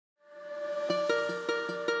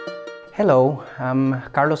Hello, I'm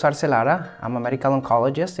Carlos Arce-Lara. I'm a medical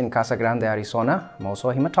oncologist in Casa Grande, Arizona. I'm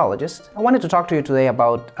also a hematologist. I wanted to talk to you today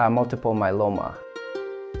about multiple myeloma.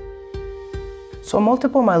 So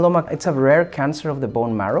multiple myeloma, it's a rare cancer of the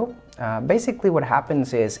bone marrow. Basically what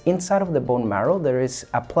happens is inside of the bone marrow there is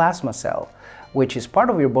a plasma cell, which is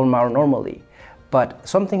part of your bone marrow normally. But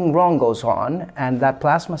something wrong goes on and that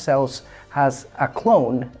plasma cell has a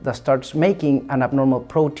clone that starts making an abnormal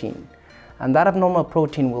protein. And that abnormal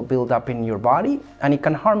protein will build up in your body and it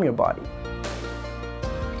can harm your body.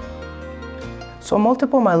 So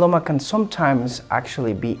multiple myeloma can sometimes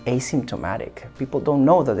actually be asymptomatic. People don't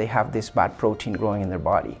know that they have this bad protein growing in their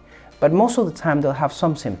body. But most of the time they'll have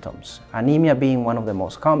some symptoms, anemia being one of the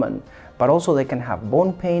most common, but also they can have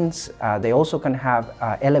bone pains, they also can have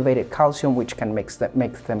elevated calcium, which can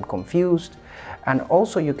make them confused, and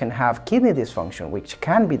also you can have kidney dysfunction, which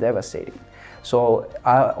can be devastating. So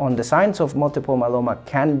on the signs of multiple myeloma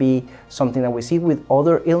can be something that we see with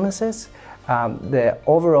other illnesses. The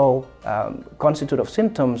overall constitute of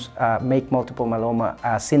symptoms make multiple myeloma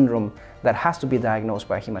a syndrome that has to be diagnosed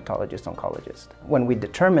by a hematologist oncologist. When we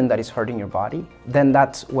determine that it's hurting your body, then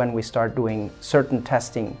that's when we start doing certain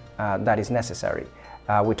testing that is necessary.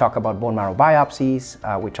 We talk about bone marrow biopsies,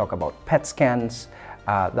 we talk about PET scans,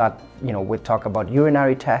 we talk about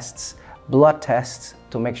urinary tests, blood tests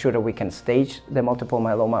to make sure that we can stage the multiple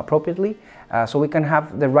myeloma appropriately so we can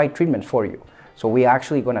have the right treatment for you. So we're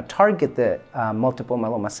actually going to target the multiple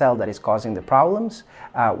myeloma cell that is causing the problems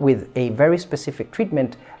with a very specific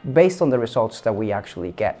treatment based on the results that we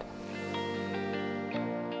actually get.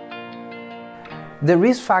 The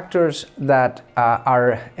risk factors that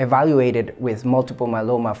are evaluated with multiple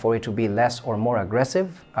myeloma for it to be less or more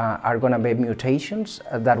aggressive are going to be mutations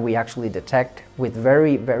that we actually detect with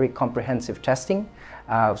very, very comprehensive testing,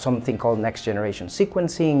 something called next-generation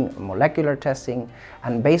sequencing, molecular testing,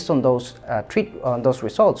 and based on those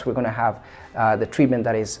results, we're going to have the treatment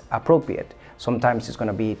that is appropriate. Sometimes it's going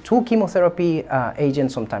to be 2 chemotherapy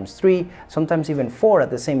agents, sometimes 3, sometimes even 4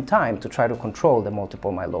 at the same time to try to control the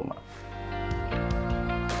multiple myeloma.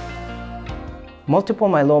 Multiple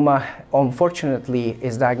myeloma, unfortunately,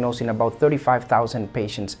 is diagnosed in about 35,000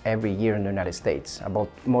 patients every year in the United States. About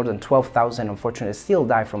more than 12,000, unfortunately, still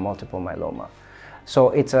die from multiple myeloma. So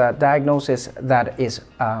it's a diagnosis that is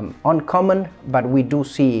uncommon, but we do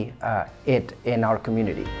see it in our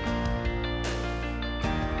community.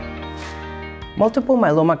 Multiple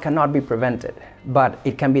myeloma cannot be prevented, but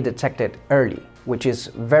it can be detected early, which is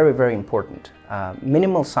very, very important.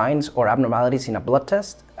 Minimal signs or abnormalities in a blood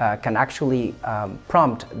test can actually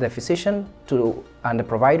prompt the physician and the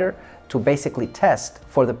provider to basically test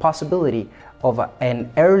for the possibility of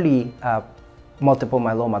an early multiple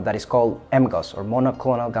myeloma that is called MGUS, or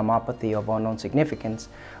monoclonal gammopathy of unknown significance,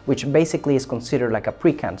 which basically is considered like a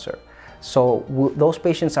precancer. So those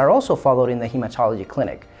patients are also followed in the hematology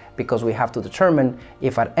clinic because we have to determine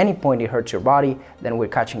if at any point it hurts your body, then we're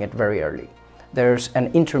catching it very early. There's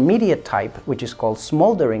an intermediate type, which is called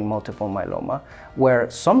smoldering multiple myeloma, where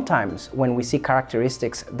sometimes when we see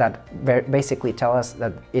characteristics that basically tell us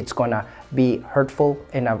that it's going to be hurtful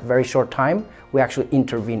in a very short time, we actually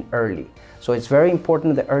intervene early. So it's very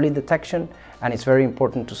important, the early detection, and it's very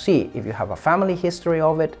important to see if you have a family history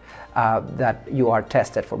of it, that you are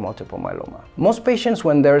tested for multiple myeloma. Most patients,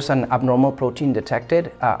 when there's an abnormal protein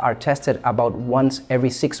detected, are tested about once every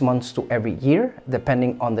 6 months to every year,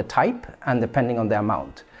 depending on the type and depending on the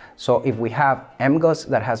amount. So if we have MGUS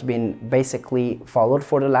that has been basically followed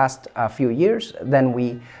for the last few years, then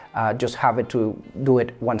we just have it to do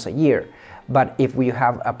it once a year. But if we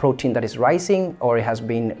have a protein that is rising or it has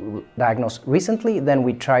been diagnosed recently, then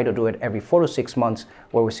we try to do it every 4 to 6 months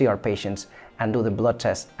where we see our patients and do the blood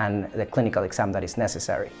test and the clinical exam that is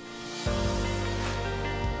necessary.